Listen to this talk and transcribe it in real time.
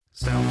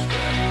Sounds good.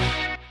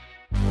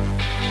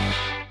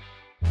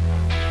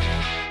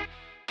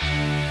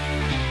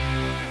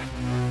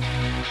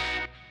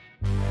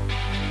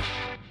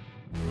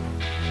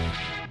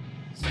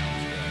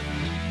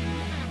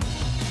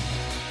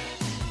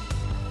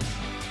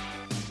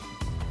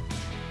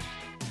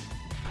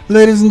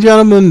 Ladies and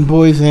gentlemen,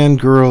 boys and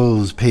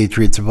girls,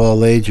 patriots of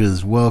all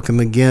ages, welcome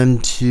again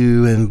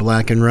to In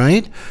Black and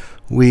White.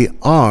 We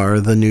are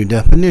the new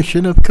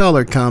definition of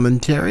color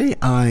commentary.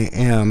 I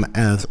am,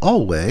 as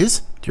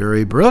always,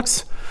 Jerry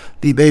Brooks,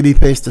 the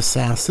baby-faced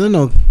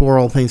assassin for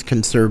all things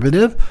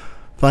conservative,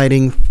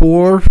 fighting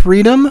for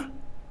freedom,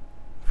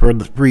 for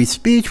free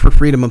speech, for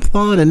freedom of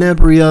thought, and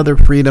every other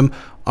freedom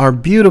our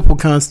beautiful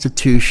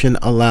Constitution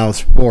allows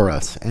for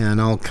us.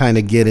 And I'll kind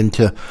of get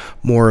into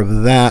more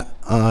of that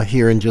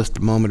here in just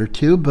a moment or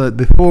two. But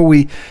before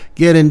we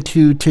get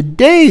into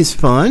today's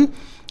fun,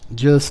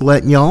 just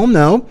letting y'all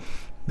know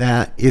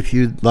that if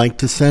you'd like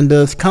to send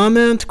us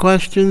comments,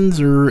 questions,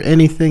 or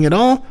anything at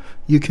all,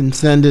 you can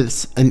send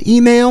us an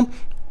email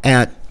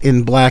at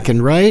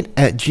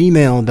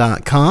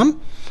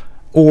inblackandwhite@gmail.com,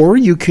 or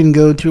you can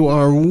go to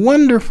our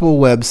wonderful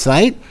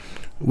website,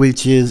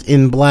 which is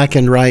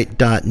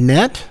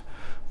inblackandwhite.net.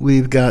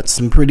 We've got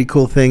some pretty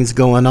cool things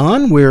going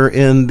on. We're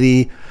in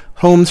the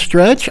home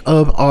stretch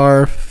of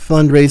our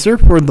fundraiser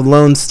for the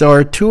Lone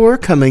Star Tour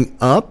coming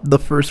up the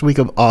first week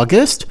of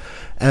August,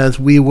 as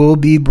we will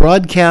be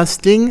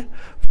broadcasting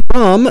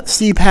from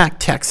CPAC,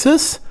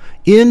 Texas,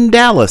 in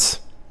Dallas.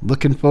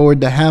 Looking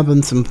forward to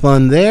having some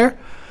fun there,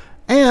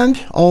 and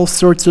all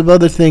sorts of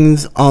other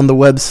things on the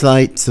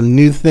website, some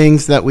new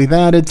things that we've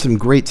added, some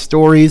great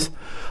stories.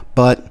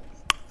 But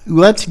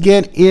let's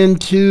get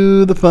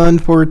into the fun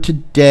for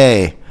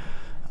today.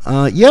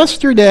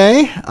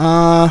 Yesterday,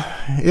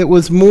 it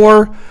was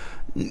more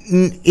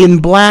in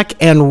black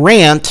and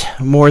rant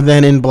more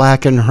than in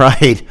black and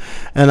white.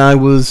 And I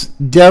was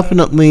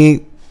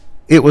definitely,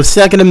 it was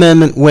Second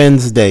Amendment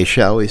Wednesday,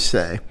 shall we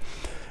say.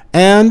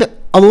 And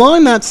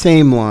along that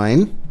same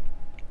line,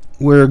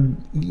 we're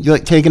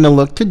taking a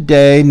look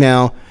today.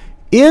 Now,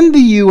 in the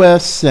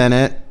U.S.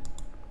 Senate,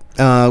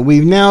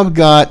 we've now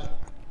got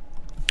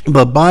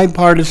the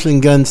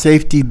bipartisan gun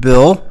safety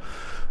bill,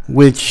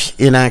 which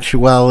in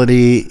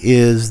actuality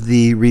is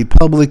the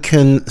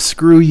Republican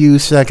screw you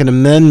Second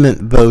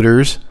Amendment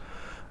voters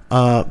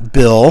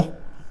bill,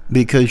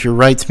 because your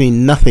rights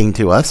mean nothing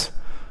to us.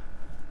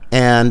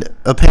 And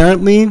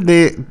apparently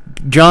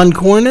John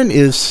Cornyn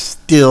is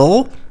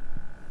still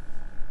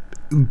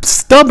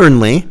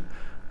stubbornly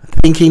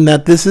thinking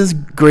that this is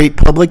great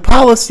public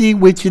policy,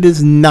 which it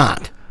is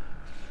not.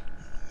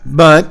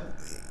 But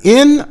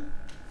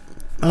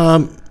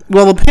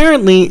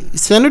apparently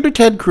Senator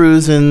Ted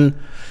Cruz and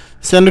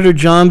Senator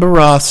John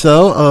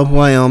Barrasso of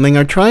Wyoming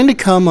are trying to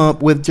come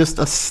up with just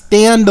a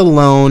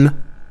standalone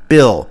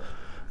bill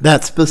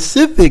that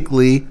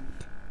specifically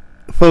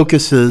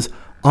focuses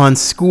on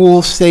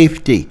school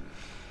safety,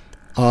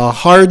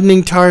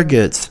 hardening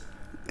targets,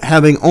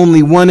 having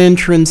only one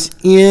entrance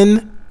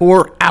in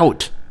or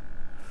out,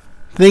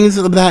 things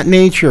of that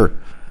nature,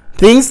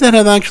 things that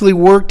have actually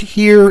worked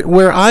here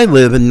where I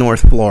live in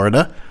North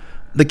Florida.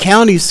 The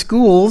county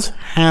schools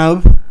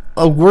have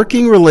a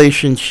working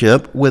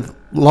relationship with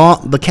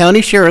the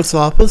county sheriff's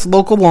office,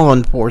 local law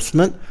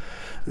enforcement.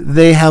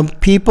 They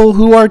have people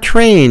who are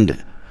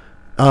trained,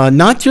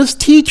 not just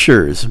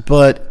teachers,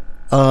 but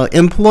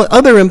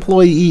other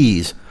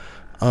employees,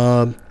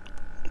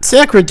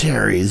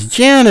 secretaries,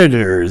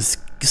 janitors,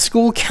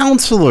 school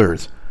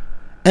counselors,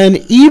 and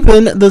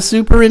even the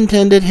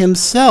superintendent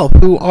himself,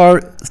 who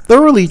are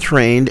thoroughly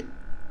trained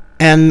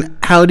in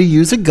how to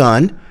use a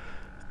gun.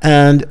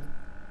 And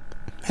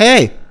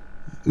hey,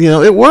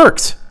 it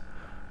works.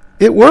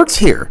 It works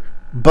here.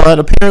 But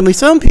apparently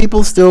some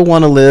people still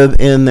want to live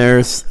in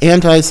their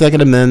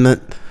anti-Second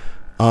Amendment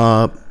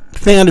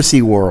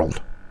fantasy world.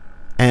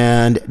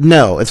 And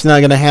no, it's not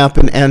going to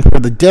happen. And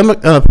for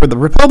the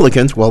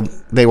Republicans, well,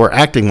 they were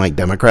acting like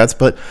Democrats,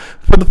 but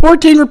for the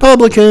 14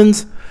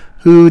 Republicans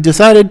who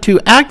decided to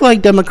act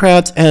like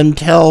Democrats and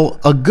tell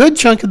a good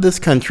chunk of this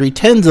country,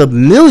 tens of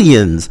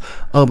millions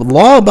of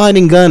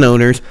law-abiding gun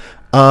owners,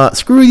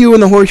 screw you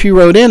and the horse you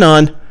rode in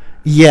on,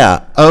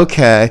 yeah,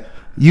 okay.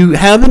 You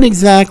haven't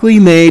exactly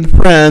made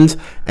friends,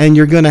 and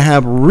you're going to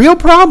have real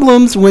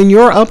problems when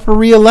you're up for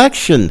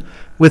re-election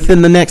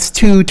within the next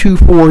 2 to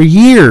 4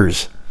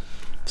 years.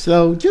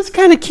 So just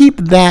kind of keep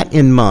that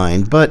in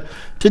mind. But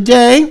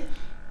today,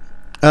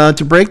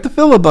 to break the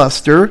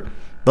filibuster,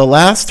 the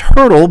last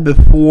hurdle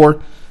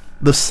before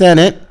the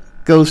Senate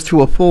goes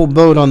to a full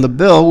vote on the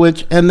bill,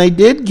 and they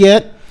did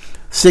get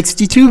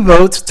 62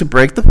 votes to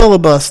break the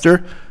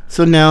filibuster.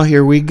 So now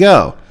here we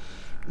go.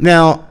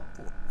 Now,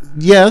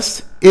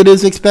 yes, it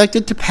is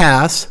expected to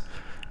pass,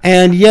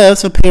 and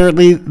yes,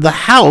 apparently the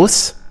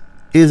House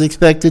is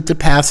expected to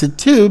pass it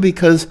too,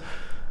 because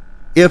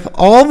if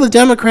all the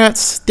Democrats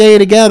stay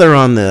together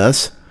on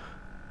this,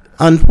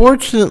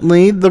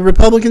 unfortunately, the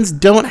Republicans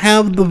don't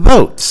have the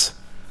votes,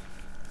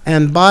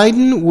 and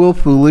Biden will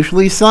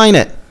foolishly sign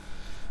it.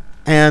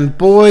 And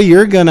boy,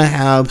 you're going to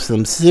have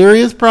some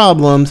serious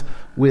problems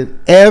with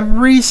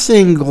every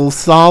single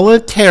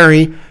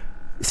solitary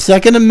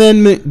Second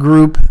Amendment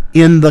group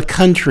in the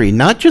country,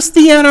 not just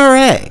the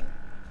NRA,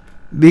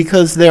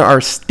 because there are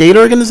state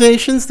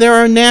organizations, there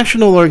are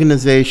national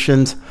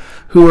organizations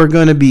who are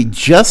going to be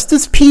just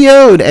as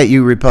PO'd at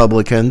you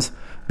Republicans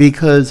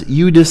because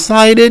you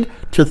decided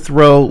to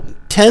throw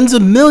tens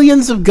of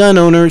millions of gun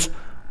owners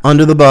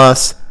under the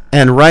bus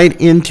and right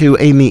into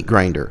a meat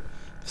grinder.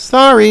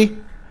 Sorry,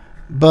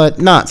 but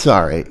not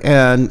sorry.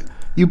 And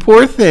you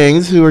poor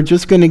things who are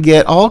just going to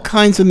get all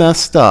kinds of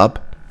messed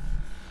up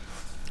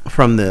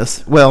from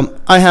this. Well,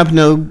 I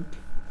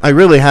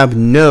really have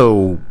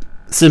no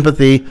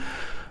sympathy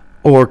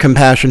or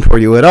compassion for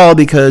you at all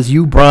because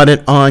you brought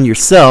it on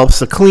yourself,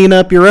 so clean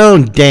up your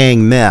own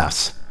dang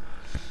mess.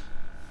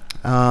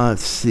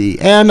 Let's see.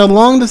 And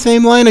along the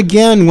same line,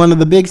 again, one of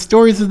the big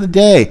stories of the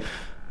day,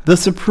 the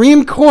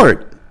Supreme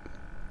Court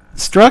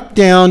struck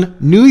down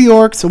New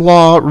York's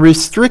law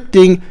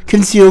restricting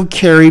concealed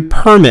carry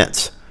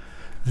permits.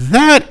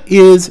 That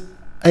is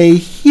a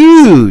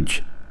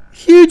huge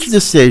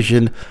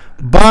decision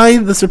by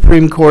the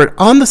Supreme Court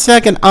on a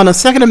Second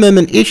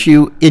Amendment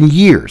issue in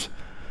years.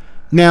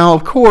 Now,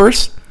 of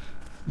course,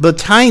 the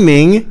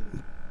timing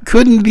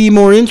couldn't be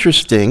more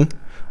interesting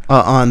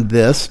on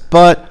this,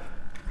 but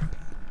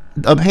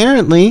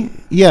apparently,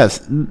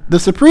 yes, the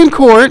Supreme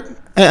Court,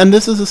 and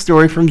this is a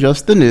story from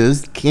Just the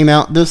News, came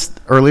out this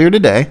earlier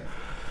today.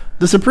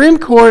 The Supreme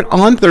Court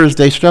on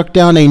Thursday struck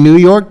down a New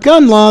York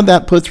gun law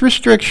that puts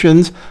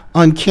restrictions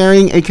on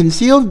carrying a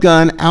concealed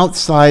gun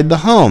outside the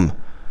home.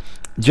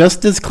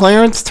 Justice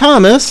Clarence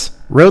Thomas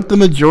wrote the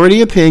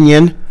majority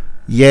opinion.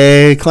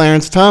 Yay,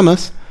 Clarence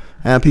Thomas.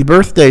 Happy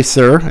birthday,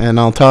 sir. And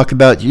I'll talk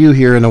about you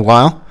here in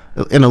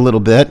a little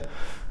bit.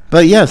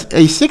 But yes,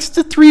 a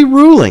 6-3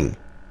 ruling.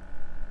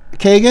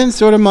 Kagan,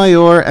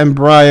 Sotomayor, and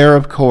Breyer,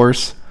 of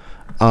course,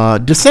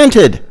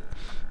 dissented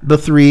the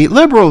three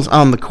liberals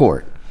on the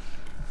court.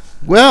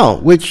 Well,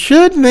 which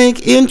should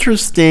make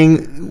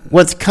interesting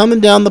what's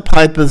coming down the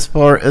pipe as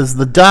far as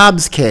the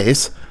Dobbs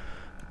case,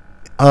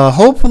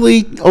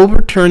 hopefully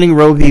overturning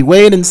Roe v.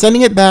 Wade and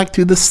sending it back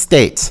to the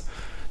states.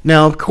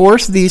 Now, of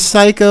course, the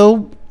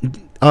psycho,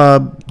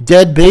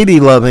 dead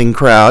baby-loving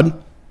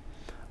crowd,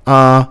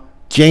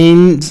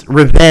 Jane's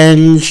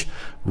Revenge,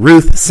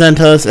 Ruth Sent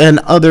Us, and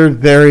other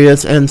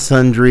various and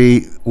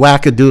sundry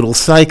wackadoodle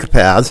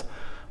psychopaths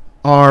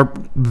are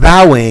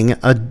vowing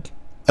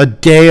a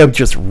day of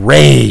just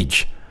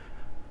rage.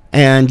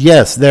 And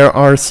yes, there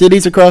are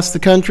cities across the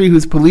country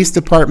whose police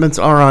departments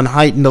are on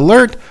heightened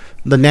alert.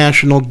 The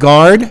National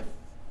Guard,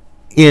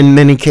 in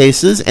many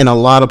cases, in a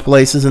lot of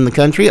places in the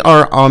country,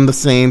 are on the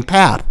same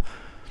path.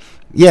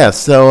 Yes,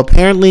 so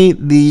apparently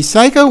the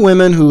psycho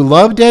women who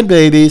love dead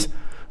babies,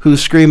 who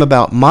scream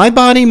about my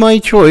body, my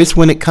choice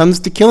when it comes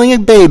to killing a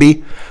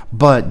baby,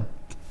 but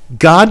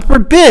God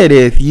forbid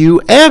if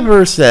you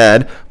ever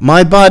said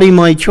my body,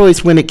 my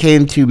choice when it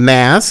came to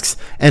masks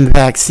and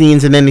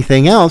vaccines and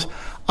anything else,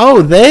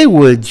 oh, they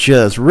would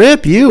just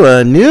rip you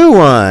a new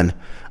one.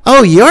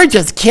 Oh, you're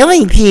just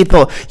killing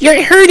people.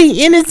 You're hurting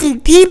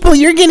innocent people.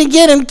 You're going to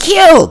get them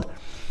killed.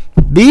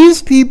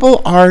 These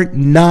people are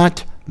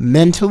not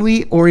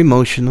mentally or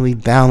emotionally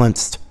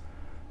balanced.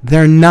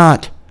 They're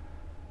not.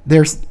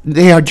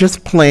 They are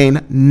just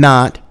plain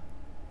not.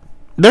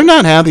 They're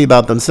not happy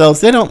about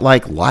themselves. They don't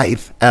like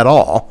life at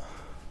all.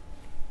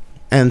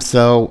 And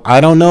so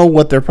I don't know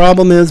what their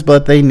problem is,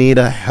 but they need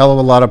a hell of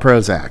a lot of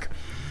Prozac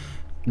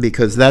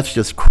because that's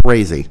just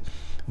crazy.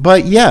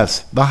 But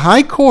yes, the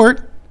High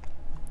Court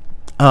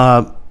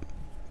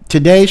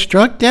today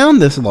struck down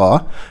this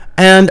law,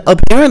 and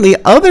apparently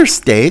other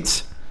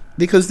states,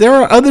 because there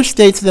are other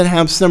states that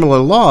have similar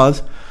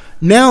laws,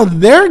 now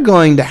they're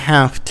going to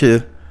have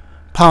to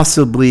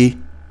possibly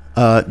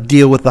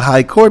deal with the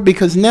High Court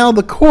because now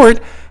the court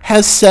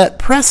has set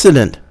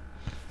precedent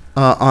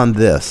on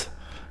this.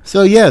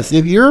 So yes,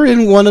 if you're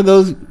in one of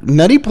those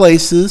nutty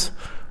places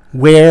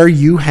where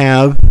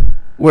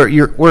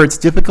where it's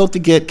difficult to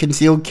get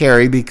concealed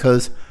carry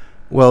because,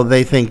 well,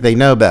 they think they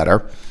know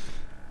better,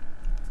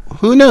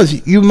 who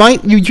knows?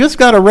 You just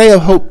got a ray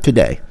of hope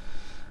today,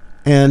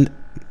 and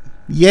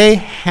yay,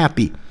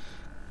 happy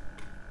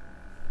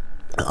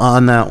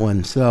on that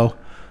one. So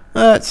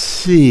let's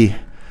see.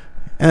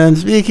 And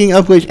speaking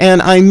of which,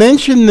 and I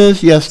mentioned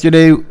this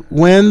yesterday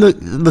when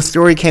the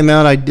story came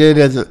out. I did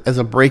as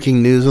a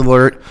breaking news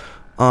alert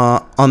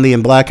on the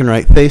In Black and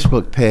White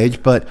Facebook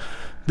page. But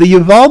the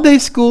Uvalde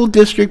School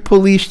District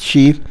Police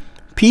Chief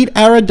Pete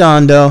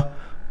Arredondo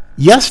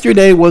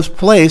yesterday was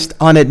placed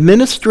on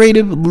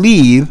administrative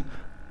leave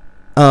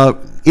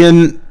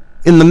in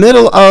the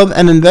middle of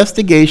an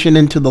investigation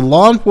into the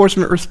law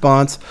enforcement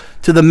response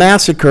to the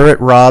massacre at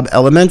Robb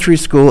Elementary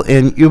School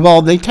in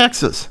Uvalde,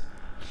 Texas.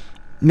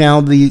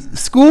 Now, the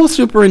school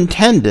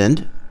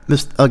superintendent,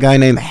 a guy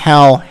named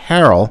Hal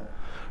Harrell,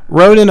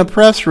 wrote in a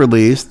press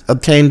release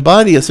obtained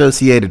by the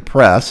Associated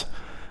Press,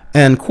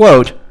 and,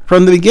 quote,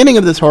 "From the beginning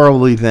of this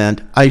horrible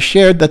event, I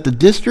shared that the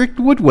district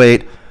would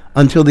wait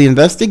until the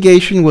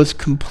investigation was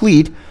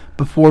complete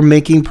before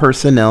making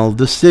personnel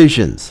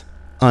decisions,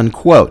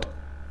 unquote.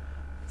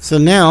 So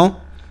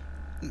now,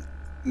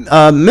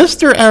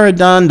 Mr.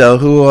 Arredondo,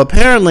 who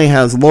apparently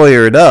has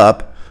lawyered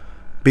up,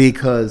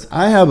 because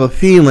I have a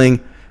feeling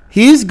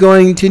he's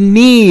going to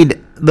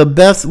need the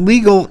best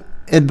legal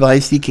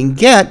advice he can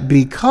get,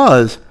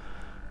 because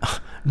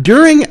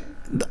during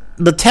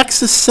the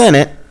Texas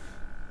Senate,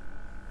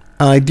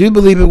 I do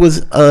believe it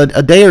was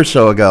a day or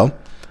so ago,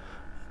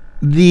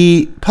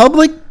 the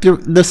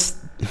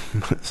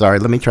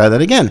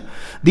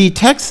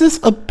Texas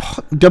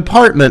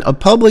Department of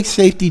Public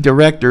Safety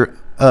Director,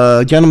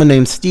 a gentleman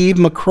named Steve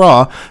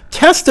McCraw,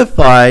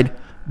 testified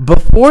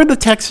before the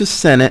Texas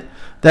Senate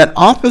that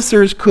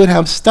officers could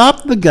have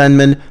stopped the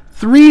gunman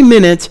 3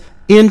 minutes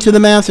into the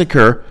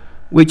massacre,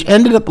 which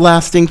ended up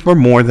lasting for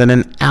more than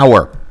an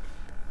hour.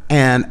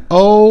 And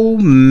oh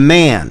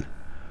man,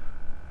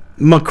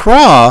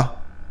 McCraw,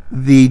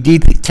 the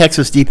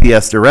Texas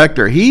DPS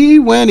director, he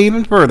went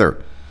even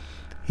further.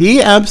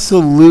 He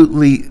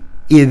absolutely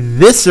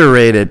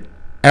eviscerated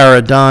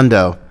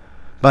Arredondo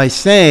by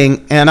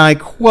saying, and I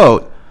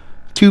quote,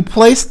 "To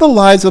place the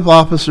lives of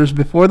officers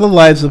before the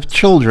lives of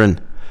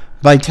children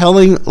by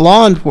telling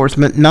law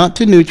enforcement not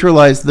to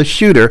neutralize the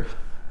shooter."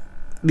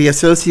 The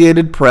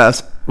Associated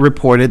Press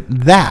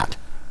reported that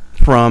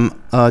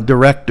from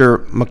Director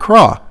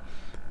McCraw.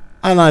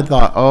 And I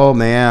thought, oh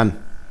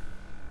man.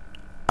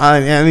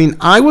 I mean,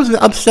 I was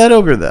upset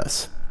over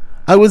this.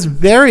 I was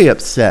very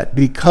upset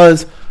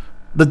because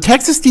the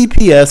Texas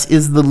DPS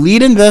is the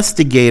lead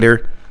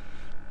investigator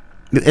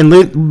and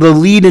the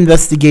lead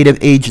investigative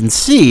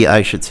agency,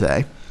 I should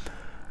say,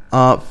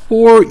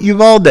 for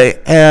Uvalde.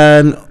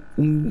 And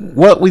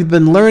what we've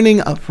been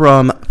learning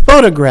from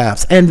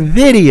photographs and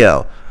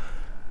video,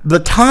 the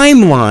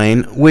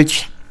timeline,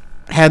 which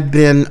had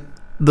been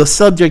the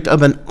subject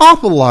of an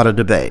awful lot of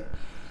debate.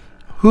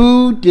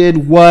 Who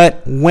did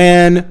what,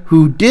 when,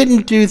 who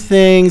didn't do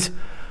things,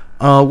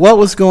 what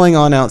was going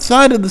on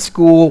outside of the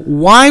school,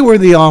 why were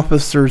the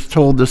officers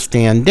told to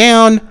stand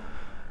down,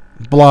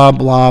 blah,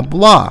 blah,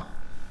 blah.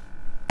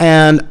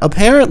 And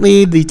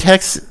apparently the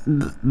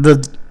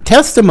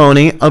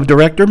testimony of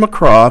Director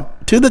McCraw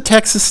to the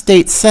Texas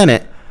State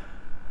Senate,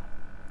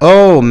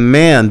 oh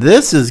man,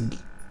 this is,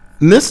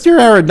 Mr.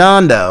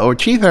 Arredondo, or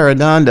Chief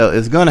Arredondo,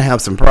 is going to have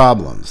some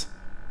problems.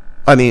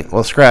 I mean,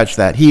 well, scratch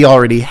that. He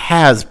already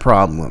has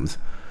problems.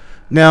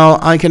 Now,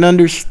 I can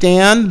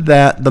understand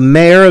that the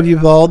mayor of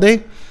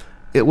Uvalde,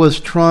 it was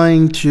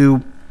trying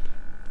to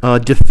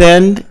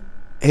defend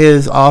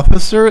his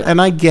officer, and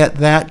I get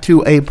that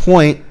to a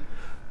point,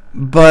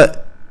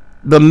 but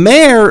the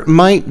mayor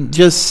might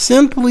just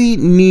simply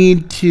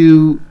need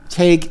to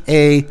take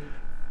a,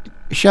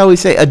 shall we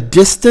say, a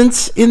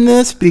distance in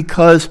this,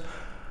 because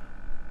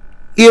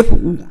if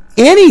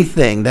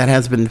anything that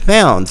has been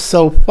found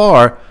so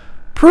far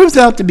proves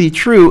out to be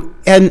true,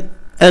 and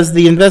as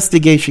the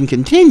investigation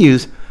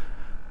continues,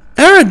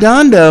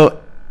 Arredondo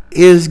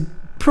is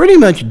pretty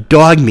much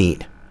dog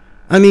meat.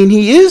 I mean,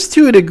 he is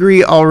to a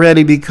degree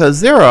already, because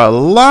there are a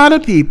lot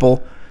of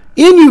people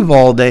in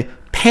Uvalde,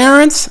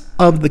 parents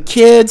of the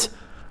kids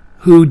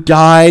who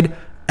died,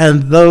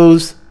 and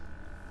those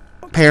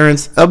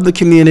parents of the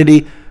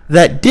community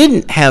that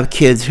didn't have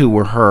kids who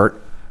were hurt.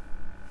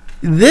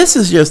 This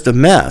is just a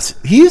mess.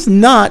 He's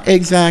not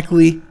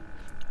exactly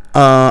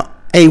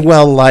a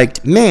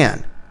well-liked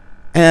man.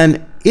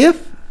 And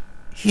if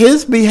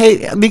his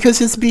behavior, because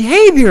his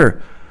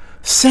behavior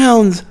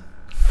sounds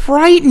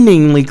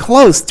frighteningly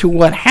close to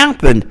what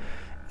happened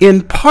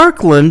in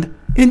Parkland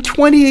in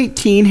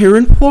 2018 here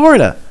in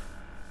Florida.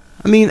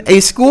 I mean, a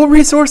school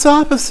resource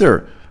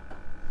officer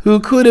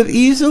who could have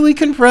easily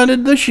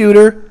confronted the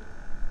shooter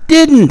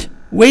didn't,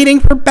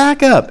 waiting for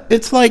backup.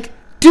 It's like,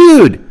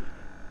 dude,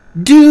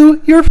 do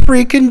your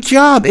freaking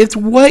job. It's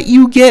what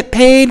you get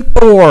paid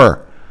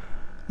for.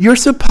 You're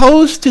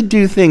supposed to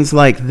do things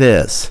like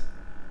this.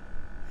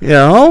 You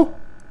know?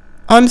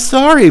 I'm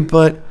sorry,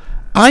 but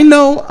I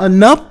know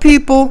enough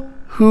people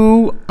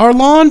who are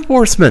law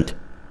enforcement.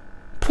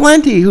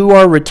 Plenty who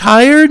are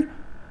retired,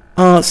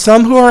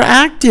 some who are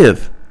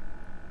active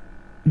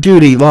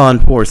duty law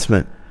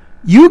enforcement.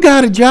 You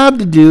got a job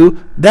to do.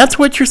 That's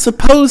what you're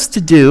supposed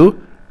to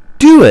do.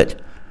 Do it.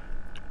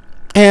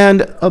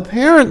 And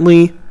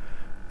apparently,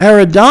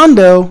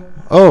 Arredondo,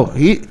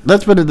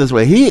 let's put it this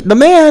way. The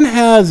man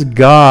has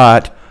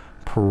got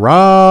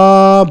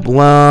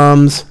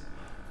problems.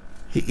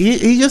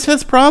 He just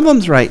has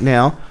problems right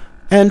now.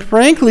 And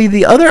frankly,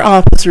 the other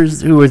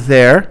officers who were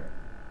there,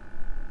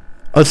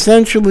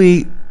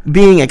 essentially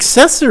being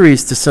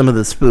accessories to some of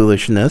this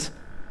foolishness,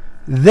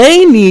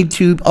 they need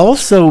to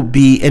also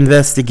be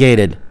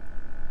investigated.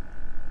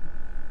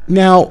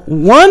 Now,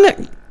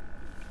 one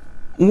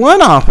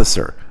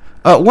officer,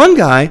 one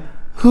guy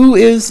who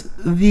is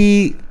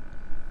the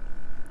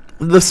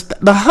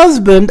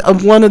husband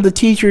of one of the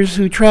teachers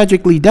who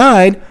tragically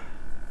died,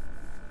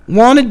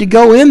 wanted to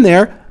go in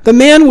there. The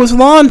man was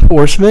law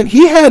enforcement.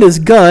 He had his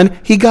gun.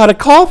 He got a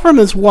call from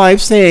his wife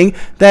saying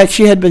that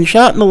she had been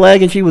shot in the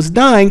leg and she was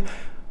dying.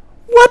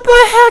 What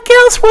the heck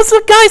else was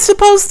the guy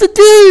supposed to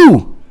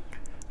do?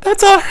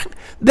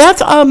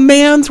 That's a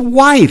man's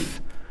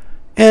wife.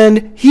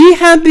 And he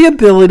had the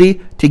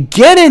ability to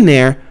get in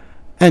there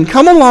and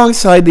come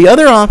alongside the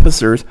other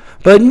officers,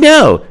 but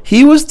no,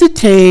 he was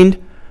detained.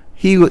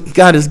 He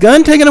got his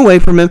gun taken away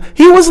from him.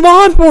 He was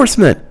law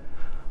enforcement.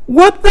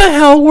 What the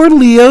hell were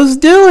Leos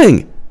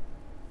doing?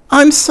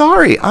 I'm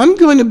sorry. I'm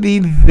going to be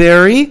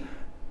very,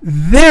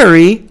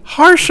 very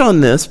harsh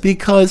on this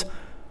because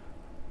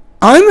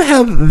I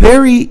have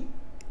very,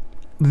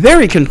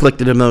 very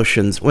conflicted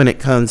emotions when it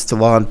comes to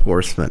law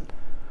enforcement.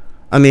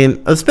 I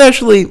mean,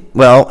 especially,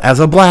 well,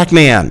 as a black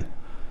man.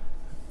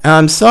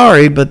 I'm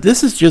sorry, but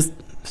this is just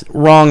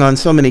wrong on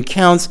so many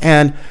counts.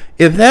 And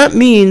if that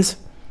means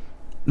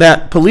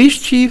that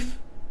Police Chief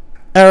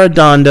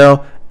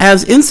Arredondo,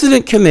 as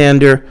incident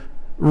commander,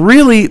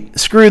 really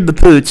screwed the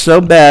pooch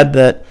so bad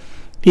that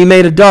he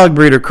made a dog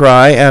breeder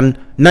cry and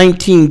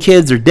 19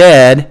 kids are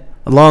dead,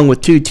 along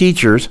with 2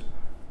 teachers,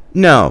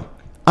 no,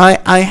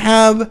 I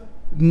have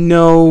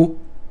no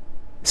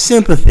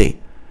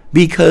sympathy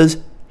because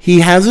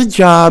he has a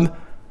job.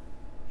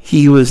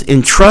 He was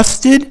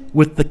entrusted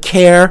with the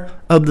care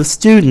of the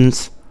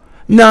students,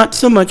 not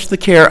so much the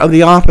care of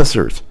the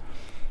officers.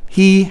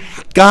 He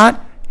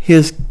got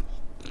his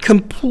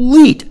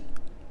complete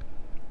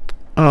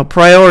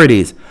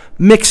priorities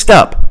mixed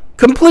up,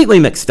 completely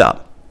mixed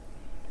up.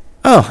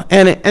 Oh,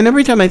 and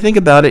every time I think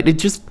about it, it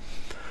just,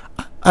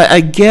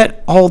 I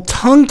get all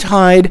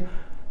tongue-tied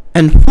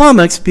and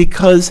flummoxed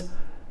because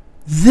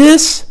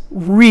this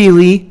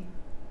really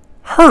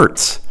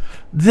hurts.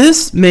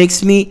 This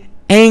makes me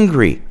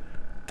angry.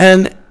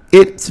 And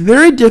it's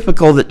very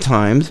difficult at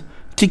times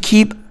to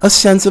keep a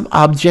sense of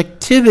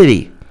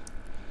objectivity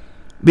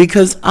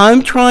because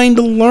I'm trying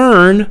to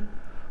learn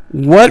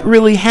what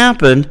really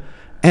happened,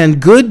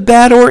 and good,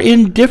 bad, or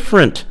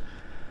indifferent,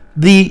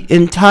 the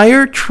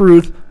entire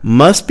truth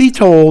must be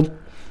told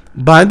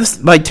by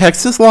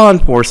Texas law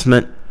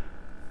enforcement,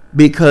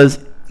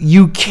 because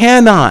you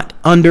cannot,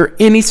 under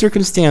any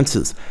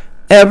circumstances,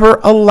 ever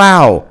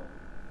allow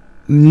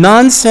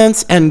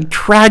nonsense and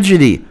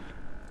tragedy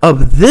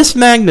of this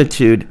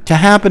magnitude to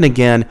happen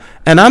again.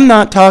 And I'm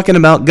not talking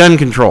about gun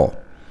control.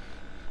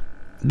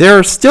 There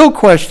are still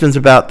questions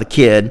about the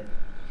kid,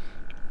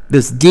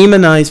 this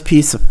demonized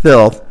piece of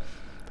filth.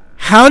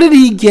 How did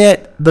he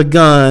get the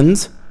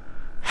guns?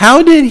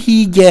 How did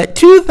he get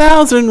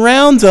 2,000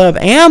 rounds of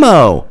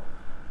ammo?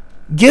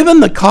 Given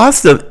the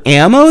cost of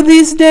ammo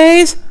these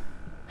days,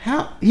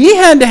 he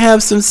had to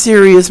have some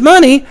serious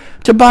money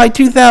to buy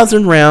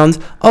 2,000 rounds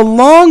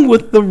along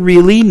with the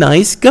really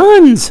nice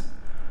guns.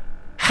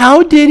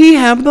 How did he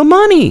have the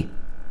money?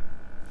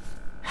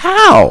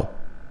 How?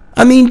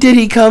 I mean, did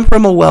he come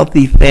from a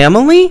wealthy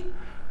family?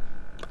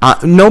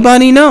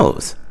 Nobody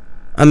knows.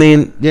 I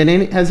mean,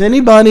 has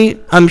anybody,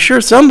 I'm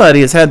sure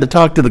somebody has had to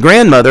talk to the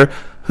grandmother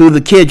who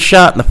the kid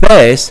shot in the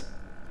face.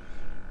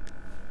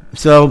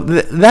 So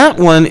that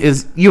one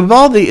is,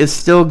 Uvalde is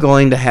still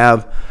going to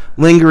have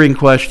lingering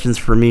questions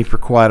for me for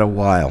quite a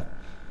while.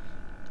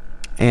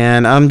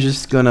 And I'm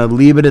just going to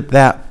leave it at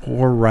that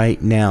for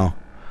right now.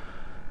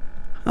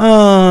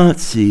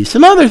 Let's see.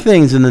 Some other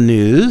things in the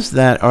news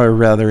that are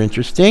rather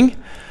interesting.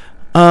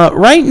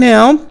 Right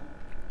now,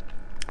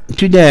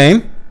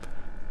 today,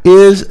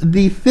 is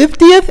the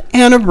 50th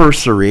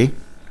anniversary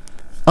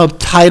of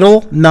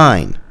Title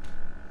IX.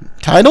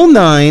 Title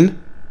IX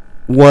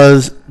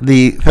was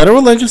the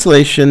federal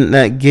legislation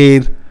that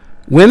gave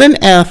women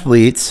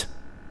athletes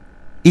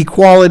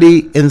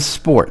equality in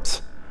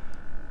sports.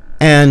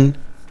 And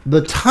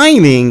the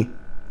timing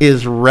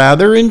is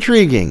rather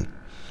intriguing.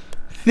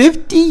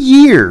 50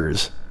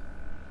 years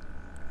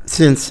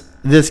since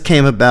this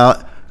came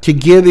about to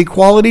give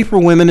equality for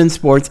women in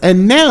sports,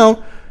 and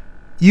now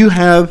you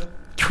have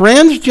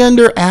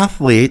transgender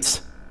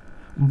athletes,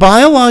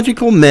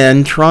 biological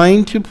men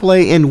trying to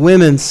play in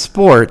women's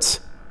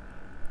sports,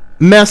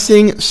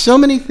 messing so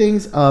many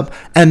things up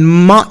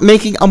and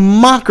making a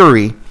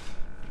mockery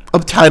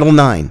of Title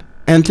IX.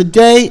 And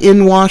today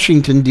in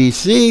Washington,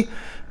 D.C.,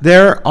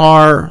 there's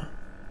a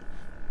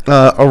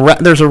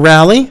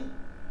rally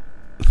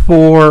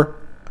for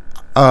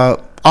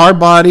Our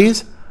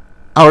Bodies,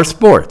 Our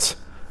Sports,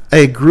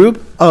 a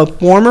group of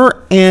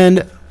former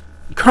and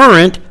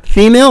current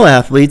female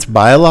athletes,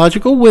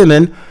 biological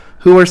women,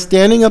 who are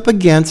standing up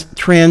against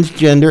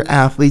transgender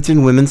athletes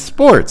in women's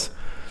sports.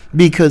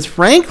 Because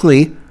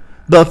frankly,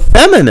 the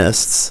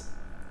feminists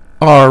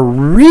have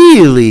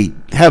really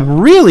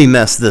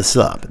messed this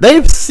up.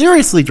 They've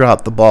seriously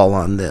dropped the ball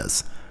on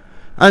this.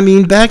 I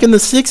mean, back in the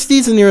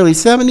 60s and the early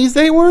 70s,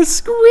 they were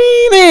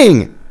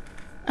screaming,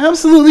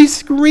 absolutely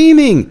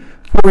screaming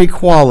for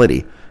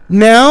equality.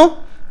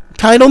 Now,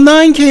 Title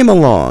IX came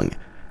along.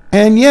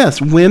 And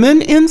yes,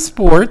 women in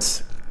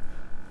sports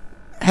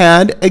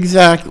had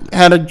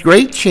a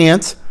great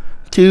chance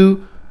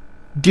to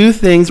do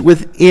things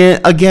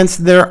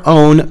against their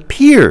own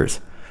peers.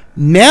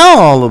 Now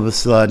all of a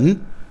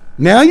sudden,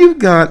 now you've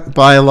got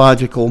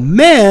biological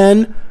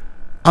men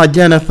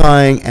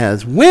identifying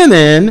as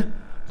women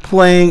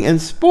playing in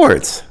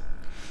sports.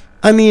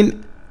 I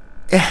mean,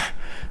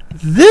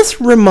 this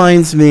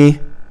reminds me,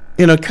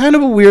 in a kind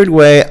of a weird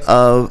way,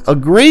 of a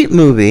great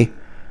movie,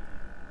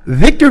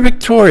 Victor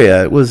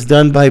Victoria. It was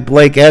done by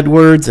Blake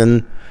Edwards,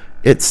 and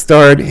it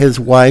starred his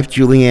wife,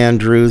 Julie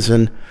Andrews,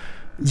 and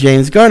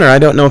James Garner. I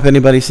don't know if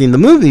anybody's seen the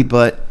movie,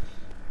 but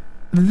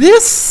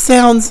this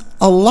sounds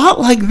a lot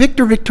like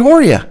Victor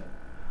Victoria.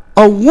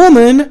 A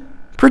woman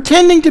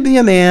pretending to be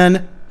a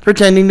man,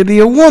 pretending to be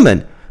a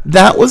woman.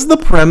 That was the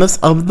premise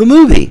of the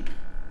movie.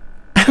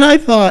 And I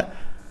thought,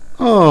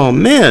 oh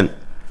man,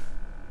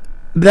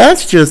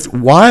 that's just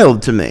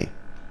wild to me.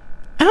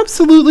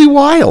 Absolutely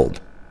wild.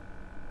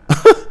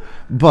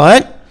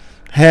 But,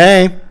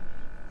 hey,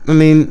 I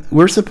mean,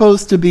 we're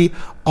supposed to be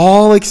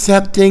all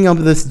accepting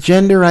of this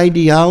gender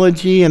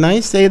ideology, and I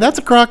say that's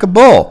a crock of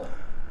bull.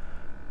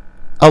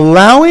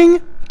 Allowing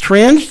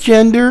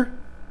transgender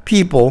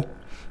people,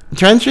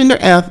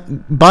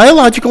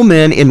 biological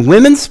men in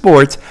women's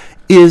sports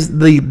is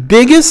the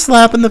biggest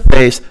slap in the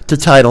face to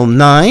Title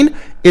IX.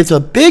 It's a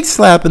big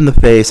slap in the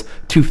face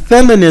to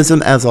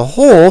feminism as a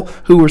whole,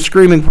 who were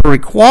screaming for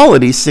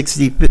equality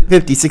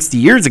 50, 60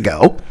 years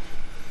ago.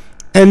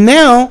 And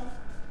now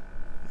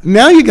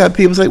you got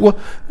people say, well,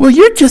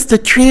 you're just a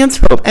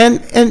transphobe.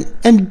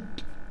 And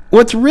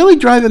what's really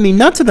driving me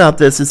nuts about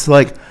this is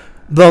like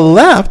the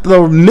left,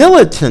 the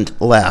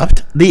militant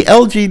left, the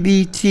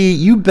LGBT,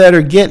 you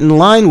better get in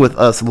line with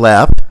us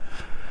left,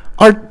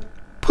 are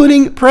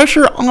putting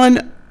pressure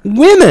on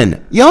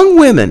women, young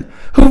women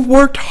who've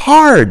worked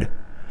hard.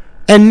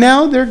 And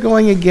now they're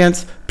going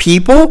against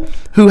people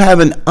who have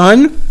an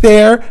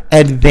unfair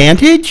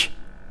advantage.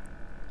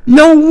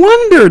 No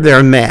wonder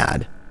they're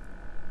mad.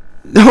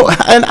 No,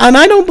 and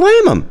I don't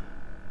blame them.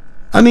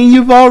 I mean,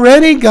 you've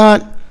already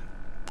got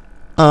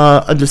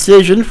a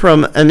decision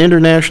from an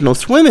international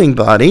swimming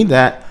body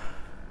that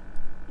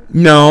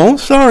no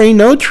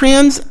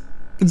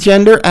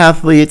transgender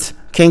athletes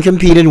can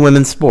compete in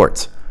women's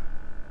sports.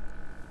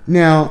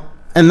 Now,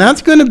 and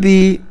that's going to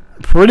be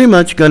pretty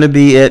much going to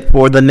be it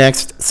for the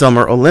next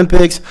Summer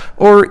Olympics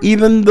or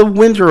even the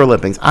Winter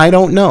Olympics. I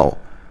don't know.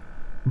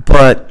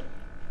 But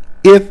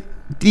if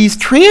these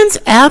trans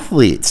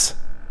athletes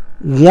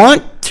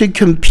want to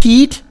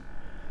compete,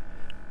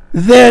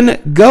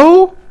 then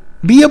go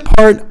be a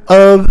part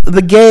of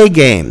the gay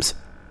games.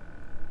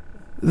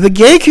 The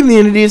gay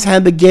community has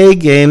had the gay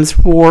games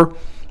for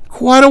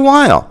quite a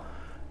while.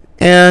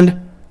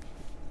 And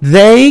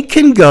they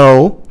can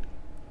go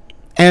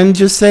and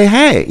just say,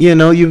 hey,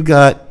 you've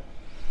got,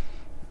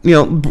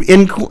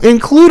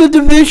 include a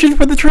division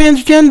for the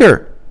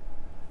transgender.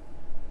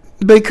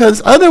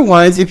 Because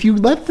otherwise, if you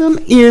let them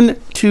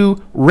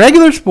into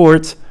regular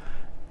sports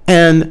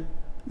and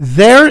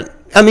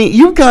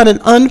you've got an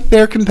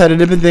unfair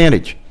competitive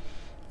advantage.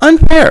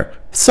 Unfair.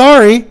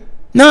 Sorry,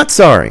 not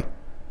sorry.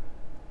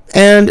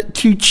 And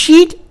to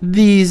cheat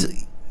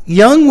these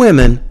young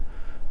women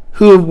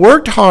who have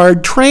worked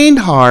hard, trained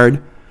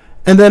hard,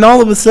 and then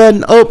all of a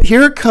sudden,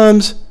 here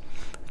comes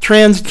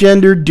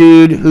transgender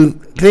dude who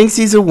thinks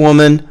he's a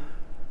woman.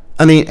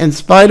 I mean, in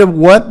spite of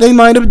what they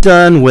might have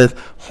done with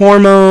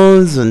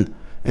hormones and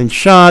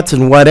shots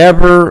and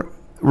whatever,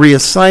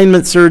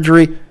 reassignment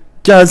surgery,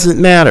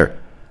 doesn't matter.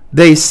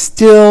 They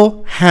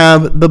still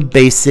have the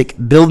basic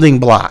building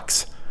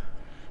blocks.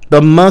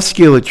 The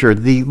musculature,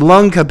 the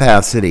lung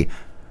capacity,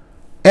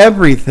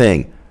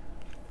 everything.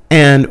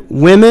 And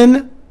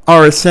women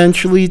are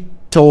essentially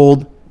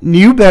told,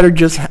 you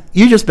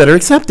just better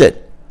accept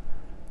it.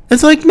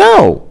 It's like,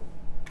 no,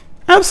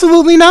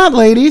 absolutely not,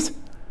 ladies.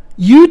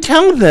 You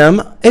tell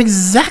them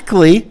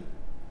exactly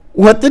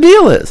what the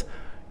deal is.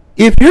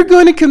 If you're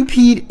going to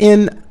compete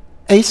in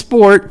a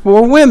sport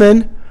for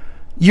women,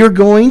 you're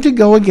going to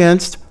go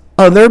against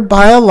other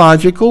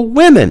biological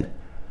women.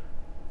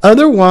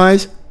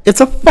 Otherwise,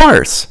 it's a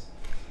farce.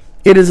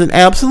 It is an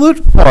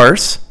absolute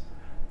farce.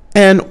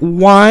 And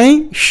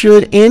why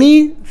should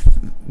any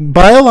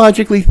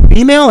biologically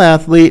female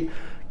athlete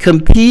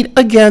compete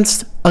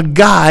against a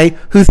guy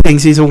who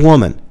thinks he's a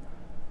woman?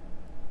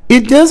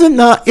 It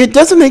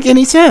doesn't make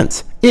any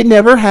sense. It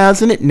never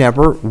has and it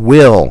never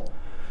will.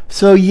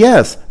 So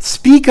yes,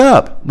 speak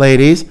up,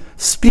 ladies.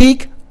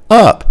 Speak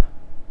up.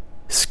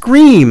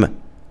 Scream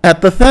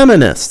at the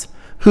feminists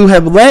who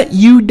have let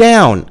you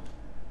down.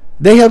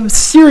 They have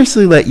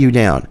seriously let you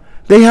down.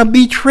 They have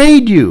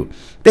betrayed you.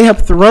 They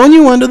have thrown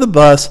you under the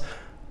bus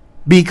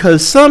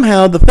because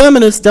somehow the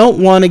feminists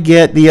don't want to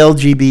get the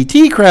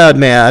LGBT crowd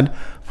mad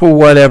for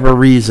whatever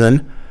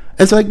reason.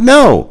 It's like,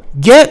 no,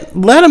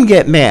 let them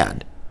get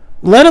mad.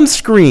 Let them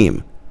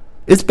scream.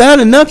 It's bad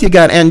enough you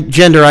got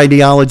gender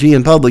ideology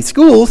in public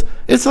schools.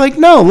 It's like,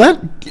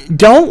 no,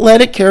 don't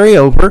let it carry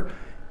over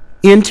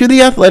into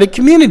the athletic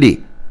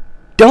community.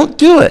 Don't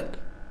do it.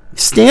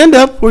 Stand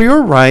up for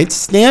your rights.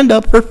 Stand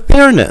up for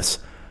fairness.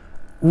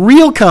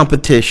 Real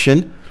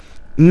competition,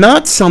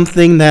 not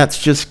something that's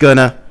just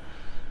gonna,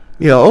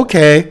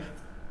 okay,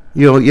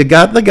 you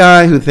got the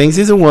guy who thinks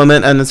he's a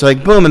woman, and it's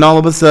like, boom, and all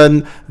of a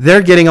sudden,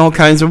 they're getting all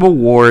kinds of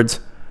awards,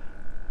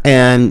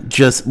 and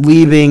just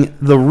leaving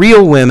the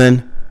real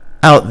women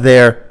out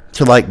there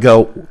to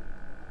go,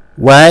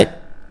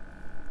 What?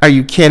 Are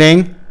you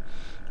kidding?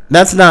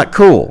 That's not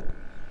cool.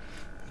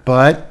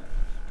 But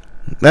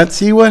let's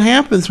see what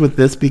happens with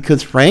this,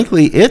 because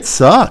frankly, it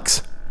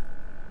sucks.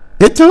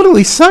 It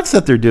totally sucks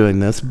that they're doing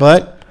this,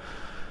 but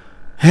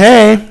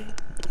hey,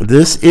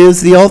 this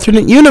is the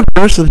alternate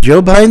universe of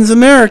Joe Biden's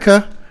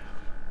America.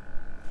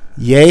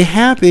 Yay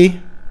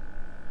happy.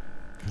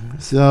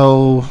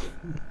 So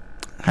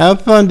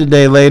have fun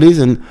today, ladies,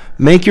 and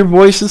make your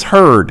voices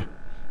heard.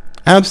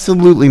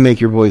 Absolutely make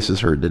your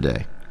voices heard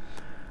today.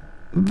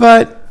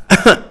 But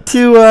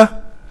to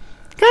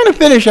kind of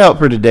finish out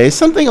for today,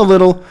 something a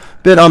little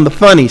bit on the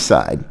funny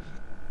side.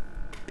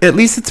 At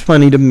least it's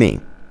funny to me.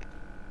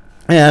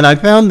 And I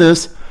found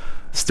this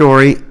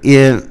story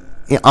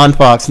on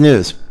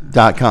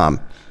FoxNews.com.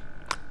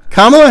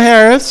 Kamala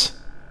Harris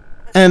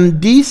and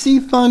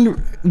DNC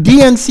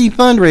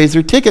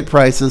fundraiser ticket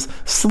prices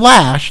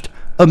slashed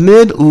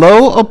amid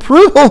low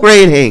approval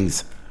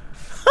ratings.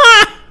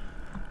 Ha!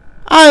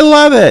 I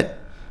love it.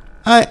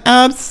 I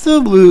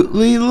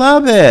absolutely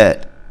love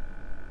it.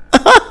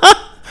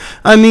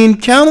 I mean,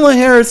 Kamala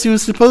Harris, who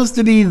is supposed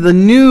to be the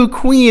new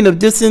queen of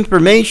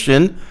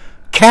disinformation,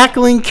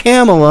 cackling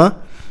Kamala,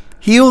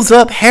 heels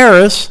up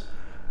Harris.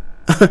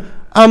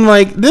 I'm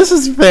like, this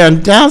is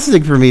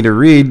fantastic for me to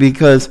read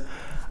because,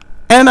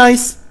 and I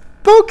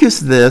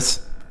focused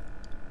this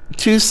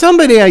to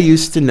somebody I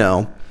used to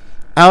know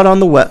out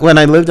on the when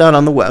I lived out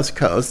on the West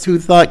Coast, who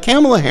thought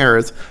Kamala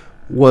Harris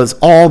was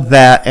all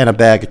that and a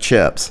bag of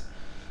chips.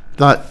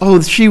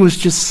 Thought, she was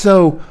just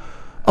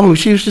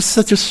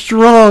such a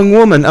strong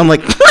woman. I'm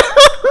like,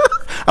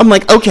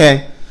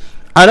 okay,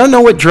 I don't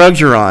know what drugs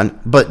you're on,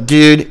 but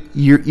dude,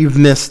 you've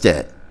missed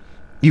it.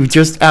 You've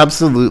just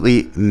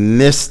absolutely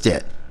missed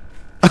it.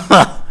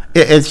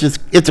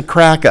 It's a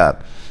crack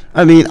up.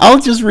 I mean, I'll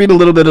just read a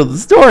little bit of the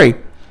story.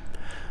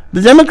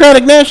 The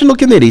Democratic National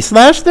Committee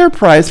slashed their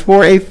price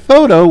for a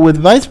photo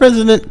with Vice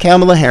President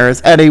Kamala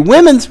Harris at a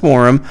women's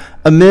forum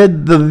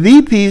amid the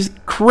VP's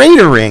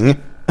cratering.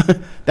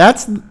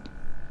 That's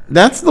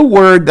the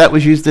word that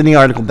was used in the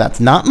article. That's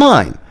not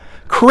mine.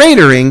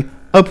 Cratering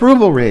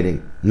approval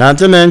rating. Not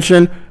to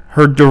mention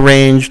her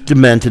deranged,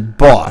 demented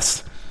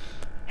boss.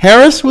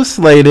 Harris was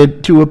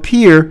slated to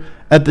appear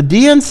at the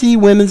DNC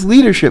Women's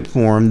Leadership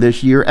Forum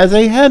this year as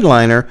a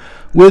headliner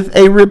with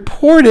a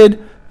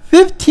reported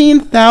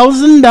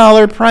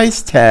 $15,000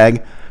 price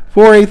tag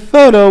for a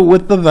photo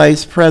with the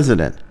vice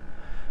president.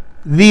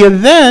 The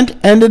event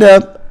ended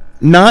up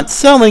not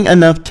selling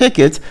enough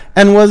tickets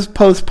and was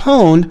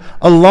postponed,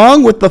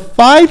 along with the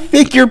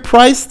 5-figure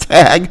price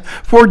tag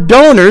for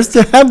donors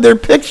to have their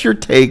picture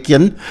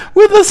taken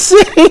with a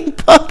sitting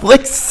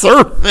public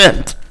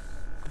servant.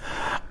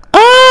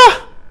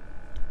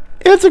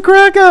 It's a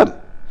crack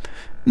up.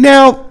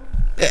 Now,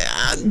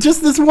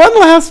 just this one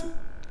last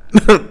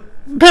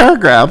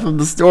paragraph of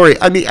the story.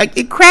 I mean,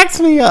 it cracks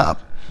me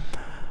up.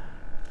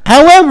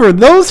 However,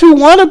 those who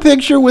want a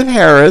picture with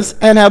Harris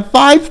and have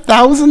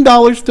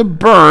 $5,000 to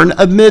burn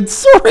amid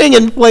soaring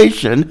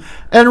inflation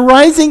and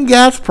rising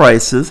gas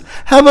prices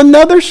have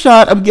another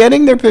shot of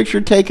getting their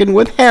picture taken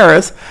with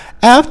Harris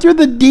after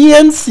the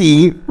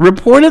DNC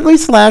reportedly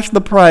slashed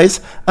the price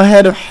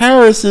ahead of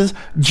Harris's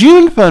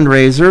June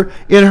fundraiser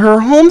in her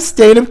home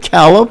state of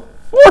California.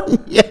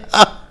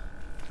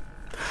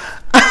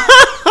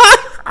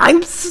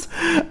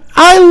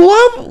 I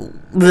love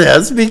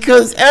this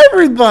because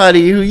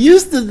everybody who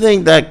used to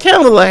think that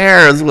Kamala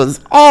Harris was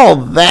all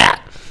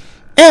that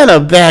and a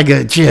bag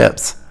of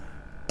chips.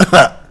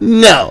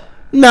 No,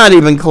 not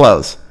even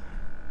close.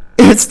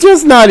 It's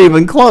just not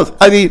even close.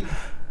 I mean,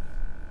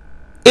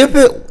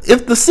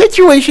 if the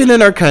situation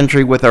in our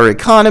country with our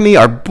economy,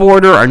 our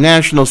border, our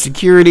national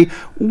security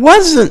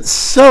wasn't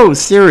so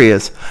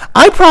serious,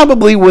 I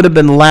probably would have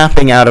been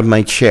laughing out of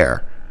my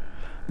chair.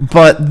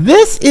 But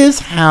this is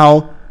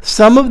how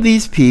some of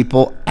these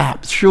people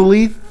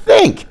actually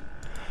think,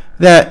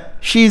 that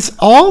she's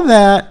all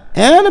that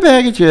and a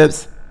bag of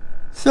chips.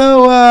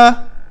 So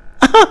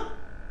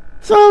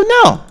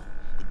no,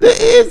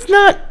 it's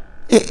not.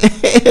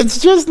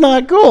 It's just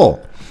not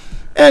cool.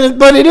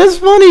 But it is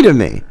funny to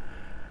me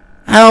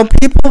how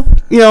people,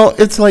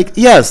 it's like,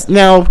 yes,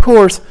 now of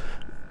course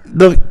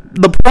the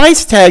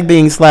price tag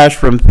being slashed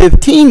from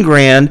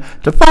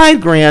 $15,000 to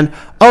 $5,000.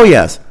 Oh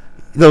yes.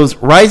 Those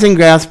rising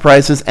gas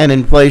prices and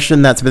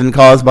inflation that's been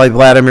caused by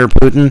Vladimir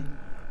Putin.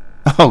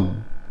 Oh,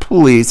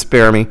 please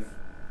spare me.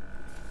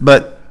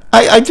 But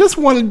I just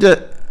wanted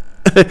to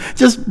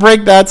just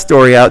break that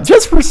story out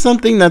just for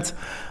something that's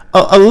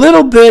a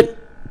little bit,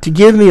 to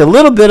give me a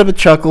little bit of a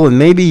chuckle, and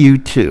maybe you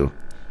too.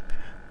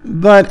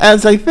 But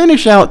as I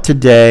finish out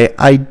today,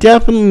 I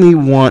definitely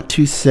want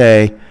to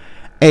say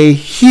a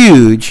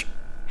huge,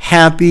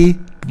 happy,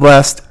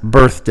 blessed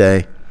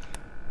birthday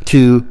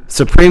to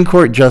Supreme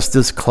Court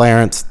Justice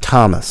Clarence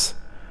Thomas.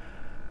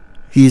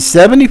 He's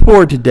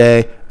 74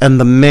 today, and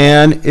the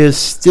man is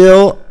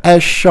still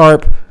as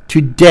sharp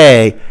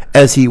today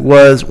as he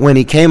was when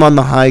he came on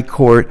the high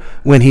court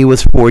when he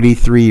was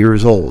 43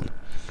 years old.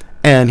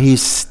 And he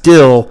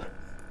still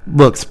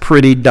looks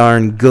pretty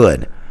darn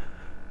good.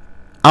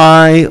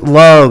 I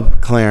love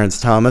Clarence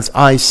Thomas.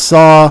 I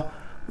saw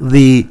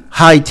the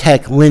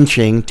high-tech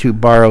lynching, to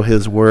borrow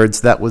his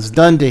words, that was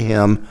done to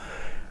him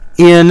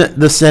in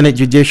the Senate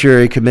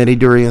Judiciary Committee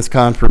during his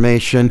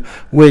confirmation,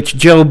 which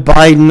Joe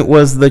Biden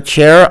was the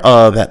chair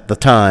of at the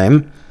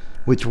time,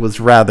 which was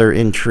rather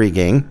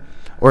intriguing,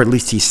 or at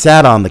least he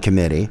sat on the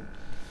committee.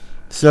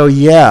 So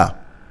yeah,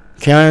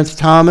 Clarence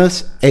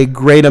Thomas, a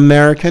great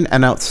American,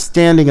 an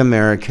outstanding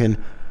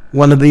American,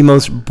 one of the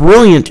most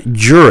brilliant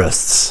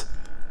jurists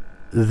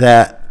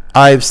that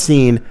I've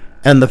seen,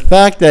 and the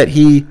fact that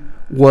he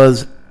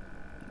was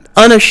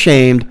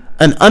unashamed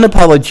and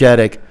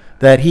unapologetic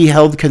that he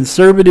held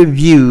conservative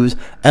views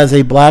as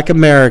a black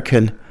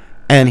American,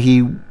 and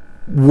he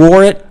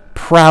wore it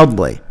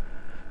proudly.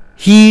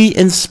 He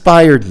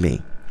inspired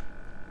me.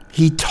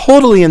 He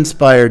totally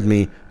inspired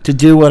me to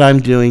do what I'm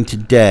doing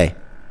today.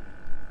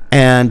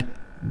 And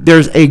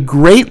there's a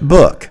great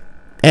book,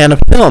 and a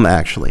film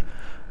actually,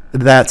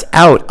 that's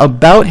out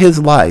about his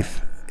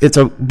life. It's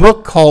a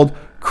book called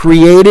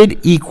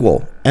Created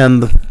Equal,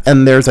 and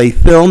there's a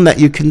film that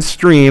you can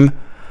stream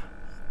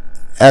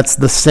that's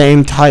the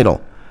same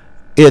title.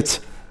 It's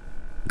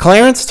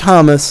Clarence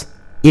Thomas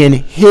in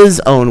his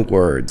own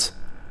words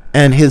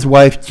and his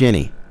wife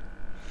Ginny.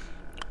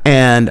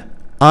 And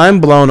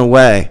I'm blown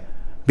away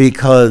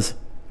because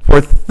for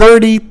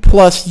 30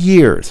 plus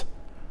years,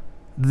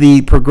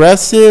 the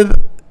progressive,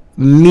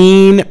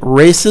 mean,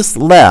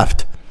 racist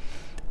left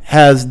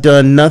has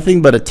done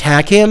nothing but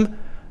attack him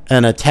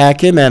and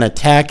attack him and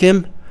attack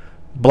him.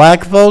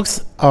 Black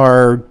folks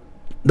are,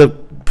 the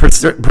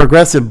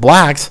progressive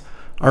blacks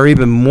are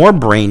even more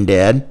brain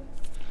dead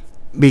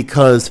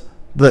because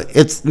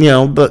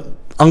the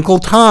Uncle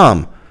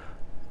Tom.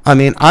 I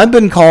mean, I've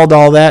been called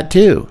all that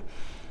too.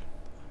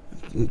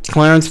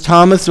 Clarence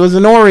Thomas was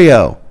an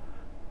Oreo.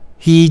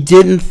 He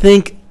didn't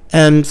think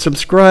and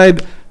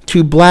subscribe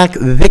to black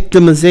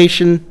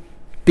victimization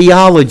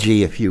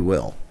theology, if you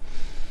will.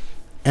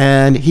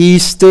 And he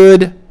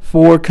stood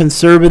for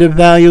conservative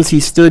values. He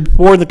stood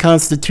for the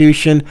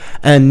Constitution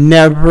and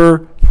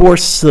never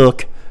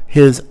forsook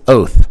his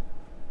oath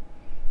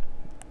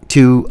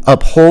to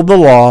uphold the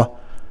law,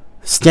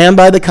 stand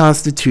by the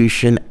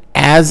Constitution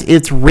as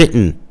it's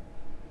written.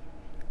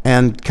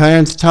 And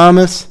Clarence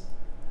Thomas,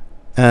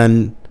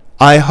 and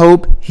I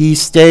hope he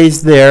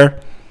stays there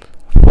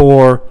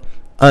for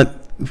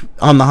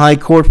on the high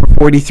court for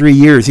 43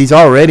 years. He's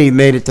already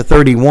made it to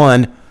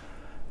 31,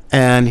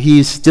 and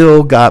he's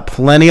still got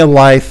plenty of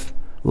life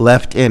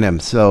left in him.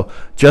 So,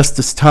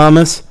 Justice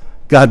Thomas,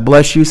 God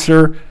bless you,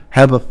 sir.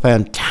 Have a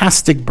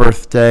fantastic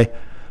birthday,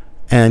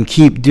 and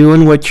keep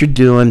doing what you're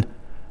doing,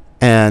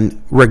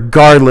 and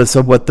regardless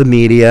of what the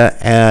media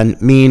and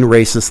mean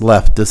racist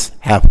leftists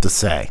have to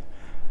say.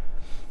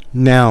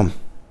 Now,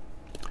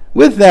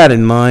 with that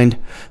in mind,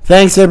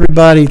 thanks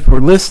everybody for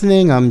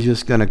listening. I'm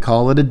just going to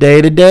call it a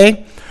day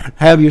today.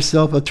 Have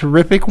yourself a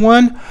terrific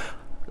one.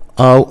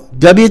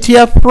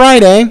 WTF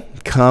Friday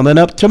coming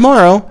up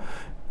tomorrow,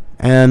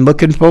 and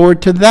looking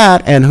forward to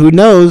that. And who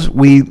knows,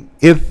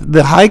 if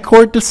the High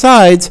Court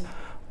decides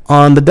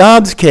on the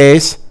Dobbs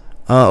case,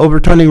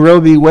 overturning Roe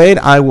v. Wade,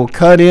 I will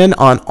cut in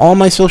on all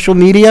my social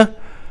media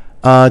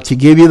to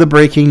give you the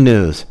breaking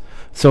news.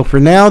 So for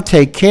now,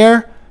 take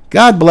care,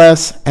 God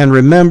bless, and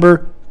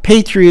remember,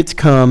 Patriots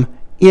come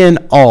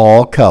in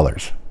all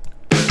colors.